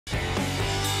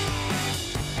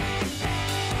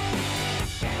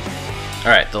All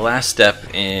right, the last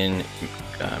step in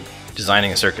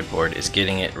designing a circuit board is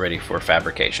getting it ready for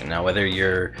fabrication. Now, whether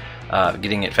you're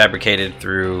getting it fabricated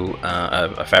through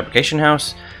a fabrication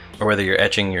house, or whether you're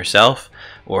etching yourself,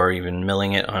 or even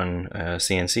milling it on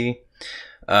CNC,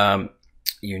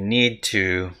 you need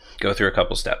to go through a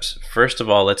couple steps. First of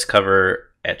all, let's cover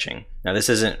etching. Now, this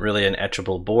isn't really an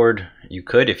etchable board. You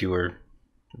could if you were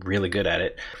really good at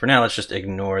it. For now, let's just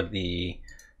ignore the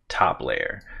top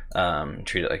layer.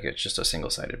 Treat it like it's just a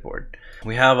single-sided board.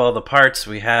 We have all the parts.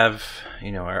 We have,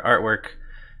 our artwork,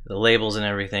 the labels and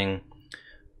everything.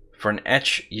 For an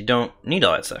etch, you don't need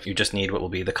all that stuff. You just need what will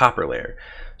be the copper layer.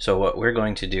 So what we're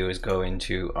going to do is go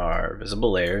into our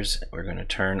visible layers. We're going to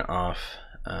turn off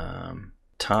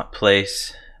top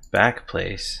place, back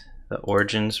place, the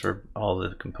origins for all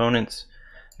the components,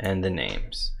 and the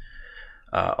names.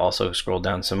 Also scroll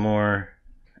down some more,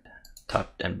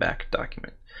 top and back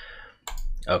document.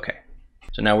 Okay,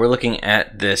 so now we're looking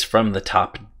at this from the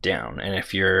top down, and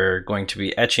if you're going to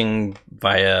be etching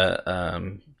via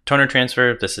toner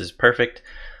transfer, this is perfect.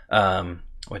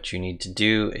 What you need to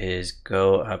do is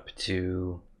go up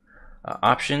to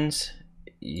options,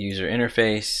 user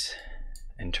interface,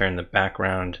 and turn the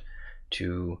background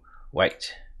to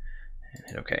white, and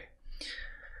hit OK.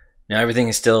 Now everything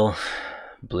is still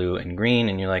blue and green,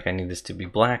 and you're like, I need this to be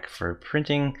black for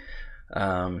printing.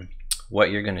 What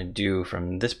you're going to do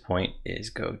from this point is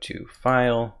go to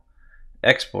File,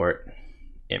 Export,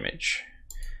 Image.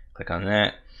 Click on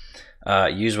that.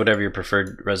 Use whatever your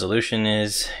preferred resolution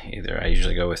is. I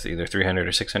usually go with either 300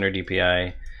 or 600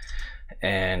 dpi,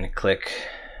 and click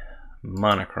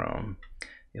Monochrome.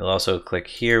 You'll also click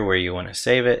here where you want to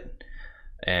save it,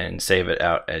 and save it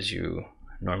out as you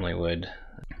normally would.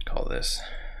 Call this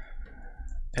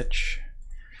etch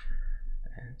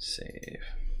and save.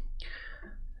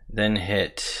 Then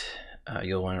hit,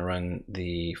 you'll want to run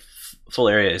the full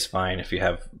area is fine. If you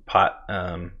have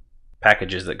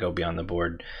packages that go beyond the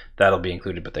board, that'll be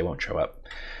included, but they won't show up.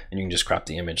 And you can just crop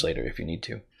the image later if you need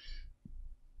to.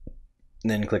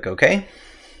 Then click OK.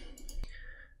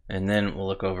 And then we'll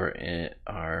look over at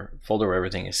our folder where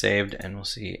everything is saved, and we'll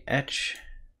see etch.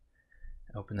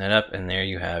 Open that up, and there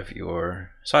you have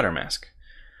your solder mask.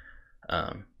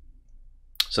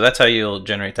 So that's how you'll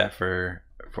generate that for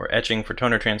etching. For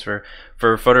toner transfer,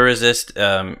 for photoresist,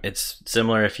 it's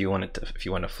similar. If you want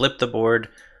to flip the board,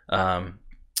 an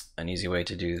easy way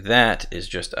to do that is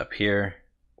just up here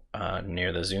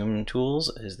near the zoom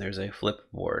tools. There's a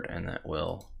flip board, and that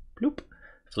will bloop,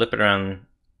 flip it around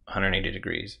 180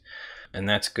 degrees, and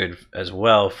that's good as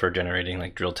well for generating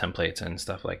like drill templates and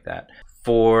stuff like that.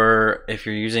 For if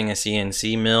you're using a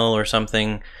CNC mill or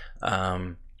something,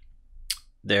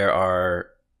 there are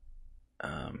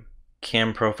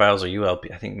cam profiles or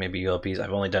ULP, I think maybe ULPs.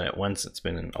 I've only done it once. It's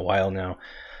been a while now.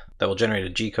 That will generate a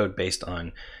G code based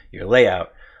on your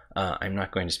layout. I'm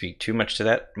not going to speak too much to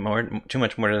that, too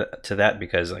much more to that,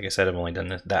 because, like I said, I've only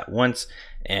done that once,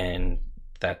 and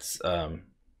that's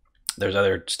there's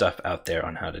other stuff out there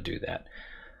on how to do that.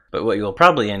 But what you'll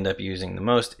probably end up using the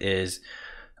most is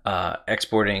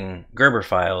exporting Gerber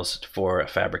files for a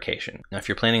fabrication. Now, if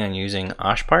you're planning on using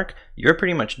OshPark, you're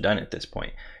pretty much done at this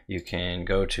point. You can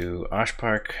go to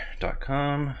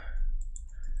oshpark.com,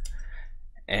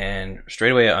 and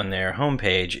straight away on their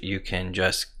homepage, you can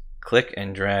just click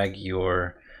and drag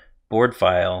your board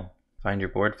file, find your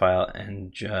board file,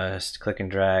 and just click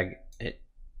and drag it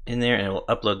in there, and it will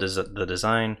upload the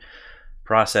design,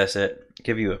 process it,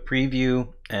 give you a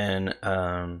preview, and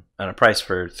a price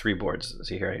for 3 boards.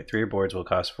 See here, 3 boards will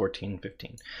cost $14.15.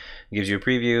 It gives you a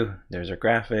preview. There's a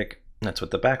graphic. That's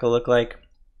what the back will look like.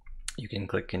 You can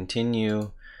click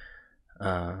continue.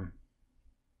 Oh,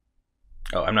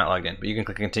 I'm not logged in, but you can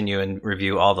click continue and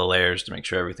review all the layers to make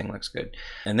sure everything looks good.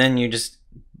 And then you just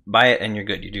buy it and you're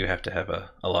good. You do have to have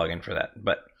a login for that.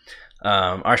 But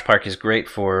OshPark is great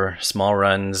for small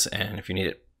runs, and if you need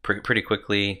it pretty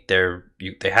quickly,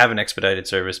 they have an expedited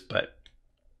service, but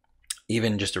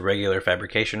even just a regular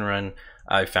fabrication run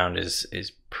I've found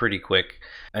is pretty quick,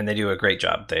 and they do a great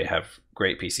job. They have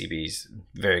great PCBs,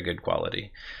 very good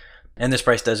quality, and this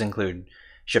price does include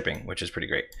shipping, which is pretty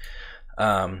great.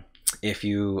 If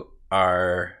you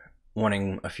are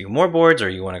wanting a few more boards, or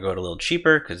you want to go a little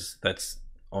cheaper, because that's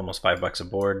almost $5 a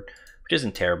board, which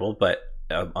isn't terrible, but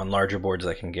on larger boards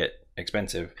that can get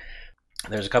expensive.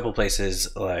 There's a couple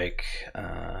places like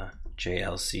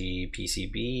JLC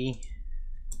PCB,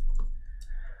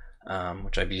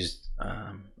 which I've used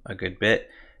a good bit,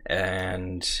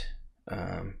 and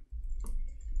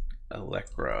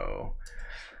Elecrow.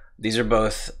 These are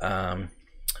both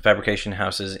fabrication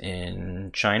houses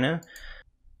in China.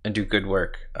 do good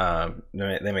work.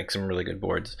 They make some really good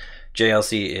boards.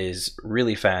 JLC is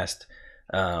really fast.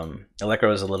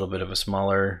 Elecrow is a little bit of a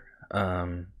smaller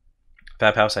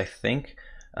fab house, I think.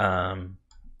 At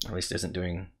least isn't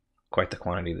doing quite the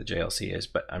quantity that JLC is,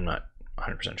 but I'm not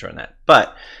 100% sure on that.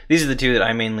 But these are the two that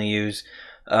I mainly use.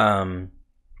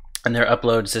 And their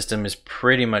upload system is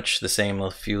pretty much the same, a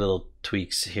few little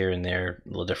tweaks here and there,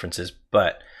 little differences.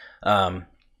 But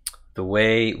the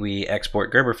way we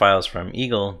export Gerber files from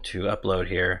Eagle to upload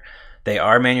here, they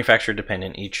are manufacturer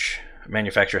dependent. Each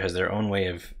manufacturer has their own way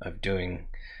of doing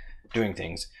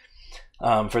things.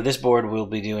 For this board, we'll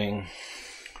be doing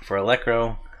for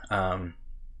Elecrow.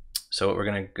 So what we're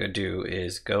going to do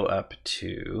is go up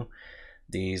to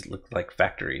these look like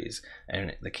factories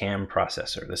and the CAM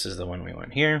processor. This is the one we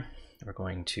want here. We're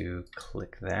going to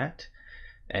click that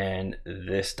and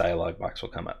this dialog box will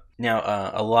come up.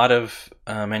 Now a lot of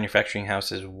manufacturing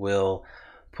houses will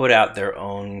put out their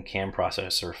own CAM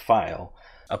processor file.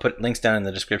 I'll put links down in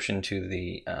the description to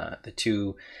the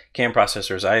two CAM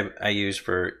processors I use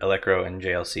for Elecrow and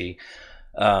JLC.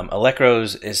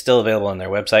 Elecrow's is still available on their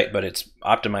website, but it's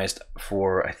optimized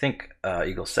for, I think,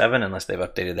 Eagle 7, unless they've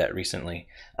updated that recently.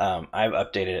 I've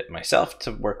updated it myself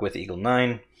to work with Eagle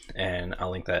 9, and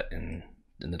I'll link that in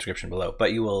the description below.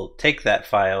 But you will take that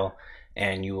file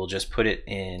and you will just put it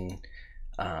in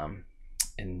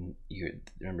you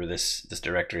remember this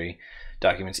directory,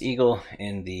 Documents Eagle,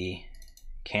 in the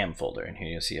CAM folder. And here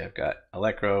you'll see I've got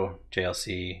Elecrow,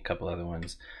 JLC, a couple other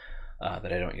ones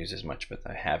that I don't use as much, but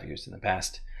I have used in the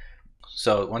past.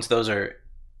 So once those are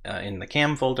in the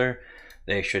CAM folder,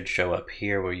 they should show up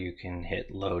here where you can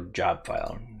hit load job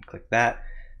file. Click that,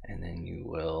 and then you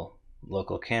will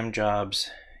local CAM jobs,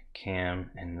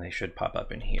 CAM, and they should pop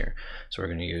up in here. So we're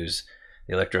going to use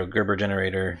the Elecrow Gerber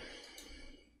Generator.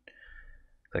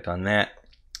 Click on that,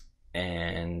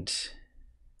 and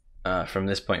from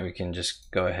this point we can just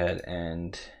go ahead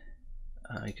and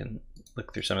you can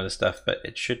look through some of the stuff, but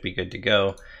it should be good to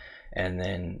go. And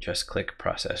then just click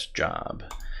process job,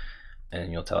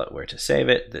 and you'll tell it where to save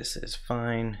it. This is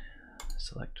fine.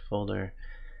 Select folder.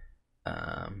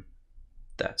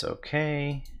 That's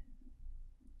okay.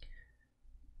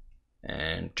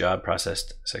 And job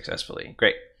processed successfully.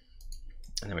 Great.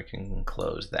 And then we can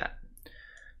close that.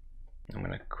 I'm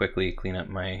going to quickly clean up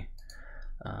my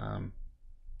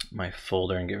my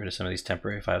folder and get rid of some of these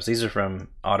temporary files. These are from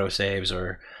autosaves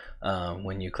or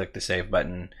when you click the save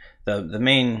button. The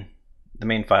main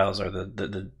files are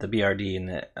the BRD and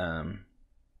the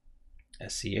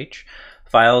SCH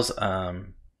files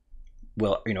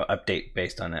will update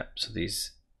based on that. So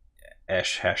these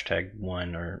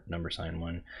 #1 or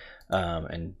 #1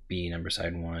 and B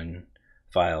 #1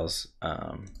 files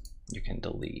you can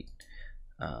delete.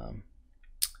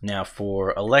 Now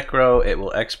for Elecrow, it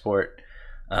will export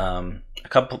a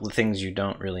couple of things you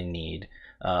don't really need.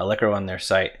 Elecrow on their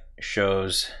site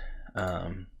shows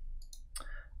the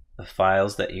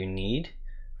files that you need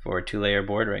for a 2-layer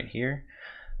board right here.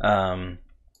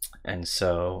 And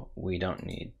so we don't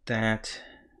need that.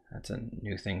 That's a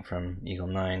new thing from Eagle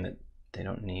 9 that they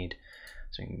don't need.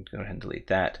 So you can go ahead and delete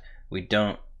that. We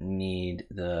don't need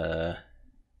the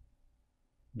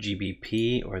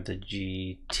GBP or the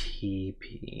GTP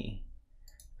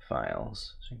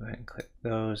files. So go ahead and click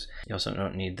those. You also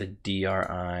don't need the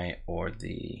DRI or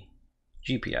the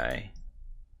GPI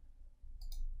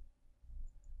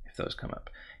if those come up.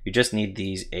 You just need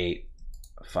these 8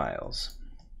 files: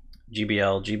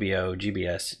 GBL, GBO,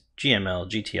 GBS, GML,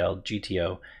 GTL,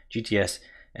 GTO, GTS,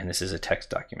 and this is a text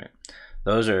document.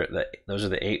 Those are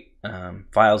the 8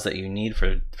 files that you need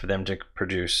for them to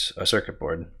produce a circuit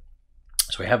board.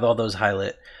 So we have all those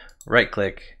highlighted. Right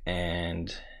click,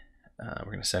 and we're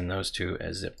going to send those to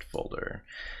a zipped folder,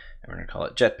 and we're going to call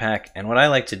it Jetpack. And what I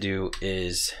like to do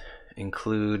is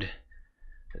include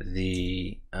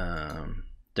the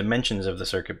dimensions of the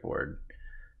circuit board,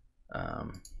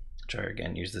 which are,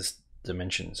 again, use this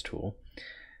dimensions tool,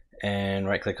 and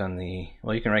right click on you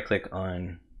can right click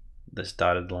on this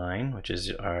dotted line, which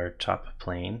is our top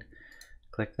plane.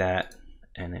 Click that,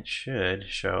 and it should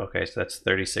show, okay, so that's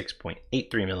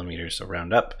 36.83 millimeters, so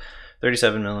round up.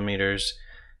 37 millimeters,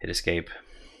 hit escape,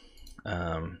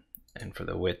 and for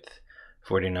the width,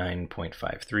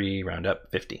 49.53, round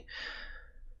up, 50.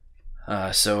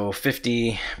 So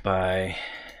 50 by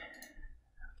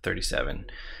 37.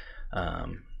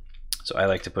 So I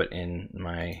like to put in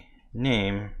my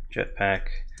name, Jetpack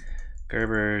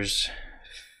Gerber's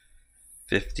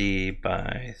 50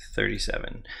 by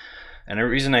 37. And the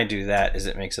reason I do that is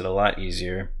it makes it a lot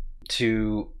easier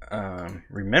to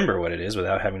remember what it is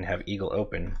without having to have Eagle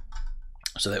open,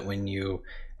 so that when you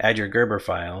add your Gerber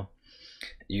file,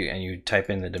 you type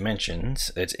in the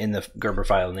dimensions. It's in the Gerber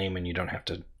file name, and you don't have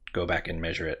to go back and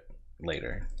measure it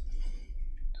later.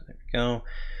 So there we go.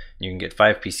 You can get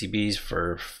 5 PCBs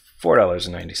for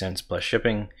 $4.90 plus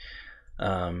shipping.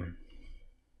 And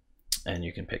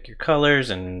you can pick your colors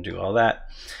and do all that.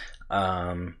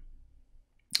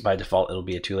 By default, it'll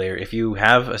be a 2-layer. If you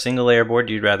have a single layer board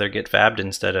you'd rather get fabbed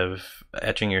instead of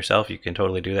etching yourself, you can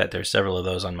totally do that. There's several of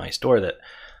those on my store that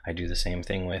I do the same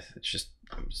thing with. It's just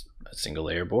a single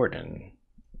layer board, and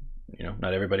you know,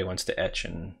 not everybody wants to etch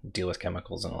and deal with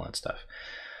chemicals and all that stuff.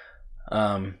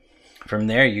 From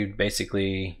there, you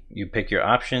pick your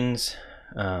options.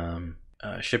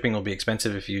 Shipping will be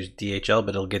expensive if you use DHL,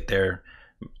 but it'll get there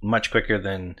much quicker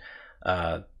than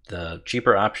the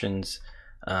cheaper options.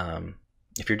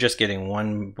 If you're just getting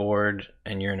one board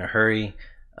and you're in a hurry,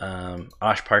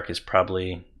 Osh Park is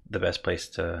probably the best place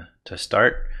to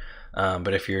start.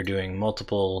 But if you're doing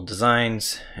multiple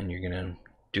designs and you're gonna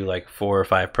do like 4 or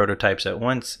 5 prototypes at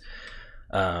once,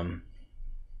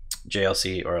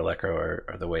 JLC or Elecrow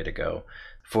are the way to go.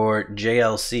 For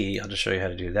JLC, I'll just show you how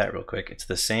to do that real quick. It's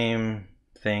the same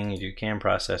thing. You do cam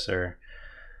processor,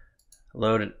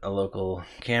 load a local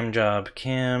cam job,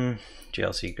 cam,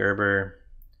 JLC Gerber,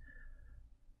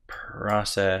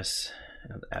 process,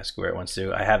 ask where it wants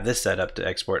to. I have this set up to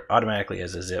export automatically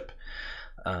as a zip.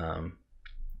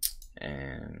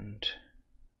 And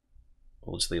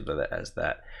we'll just leave that as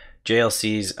that.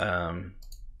 JLC's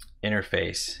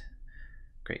interface,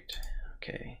 great,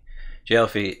 okay.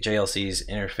 JLC's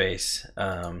interface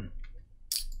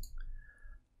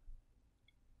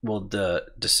will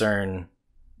discern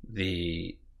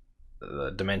the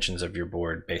dimensions of your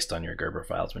board based on your Gerber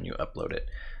files when you upload it.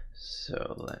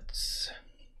 So let's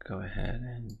go ahead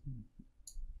and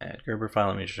add Gerber file.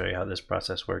 Let me show you how this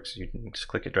process works. You can just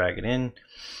click it, drag it in,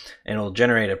 and it'll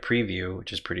generate a preview,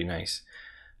 which is pretty nice.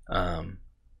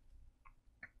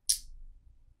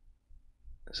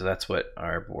 So that's what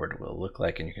our board will look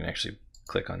like, and you can actually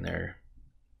click on their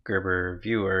Gerber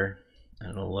viewer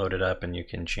and it'll load it up, and you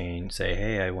can say,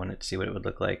 hey, I want to see what it would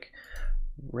look like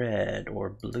red or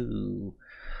blue.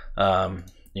 You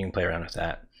can play around with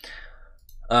that.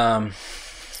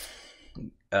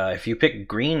 If you pick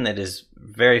green, that is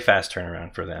very fast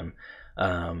turnaround for them,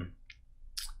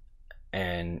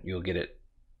 and you'll get it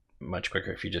much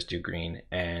quicker if you just do green.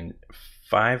 And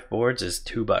 5 boards is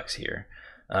 $2 here.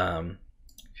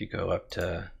 If you go up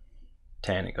to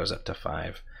 10, it goes up to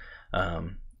 5.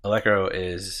 Elecrow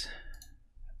is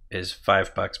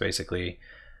 $5 basically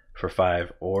for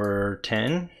 5 or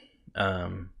 10.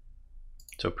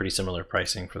 So pretty similar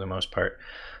pricing for the most part.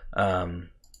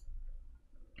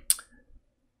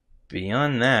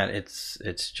 Beyond that,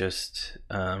 it's just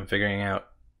figuring out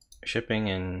shipping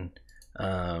and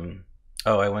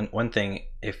one thing,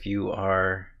 if you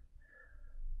are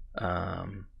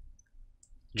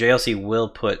JLC will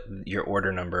put your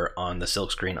order number on the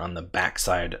silk screen on the back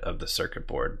side of the circuit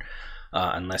board,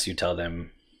 unless you tell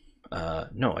them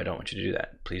no, I don't want you to do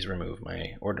that, please remove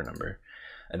my order number,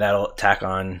 and that'll tack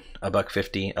on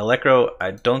 $1.50. Elecrow,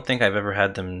 I don't think I've ever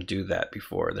had them do that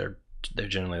before. They're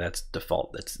generally, that's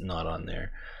default, that's not on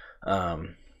there. So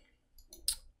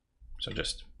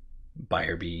just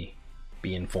buyer be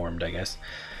informed, I guess.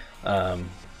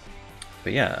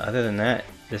 But yeah, other than that,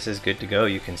 this is good to go.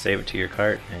 You can save it to your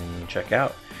cart and check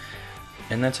out,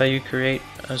 and that's how you create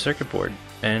a circuit board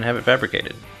and have it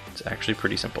fabricated. It's actually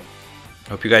pretty simple.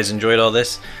 Hope you guys enjoyed all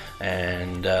this,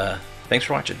 and thanks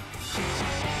for watching.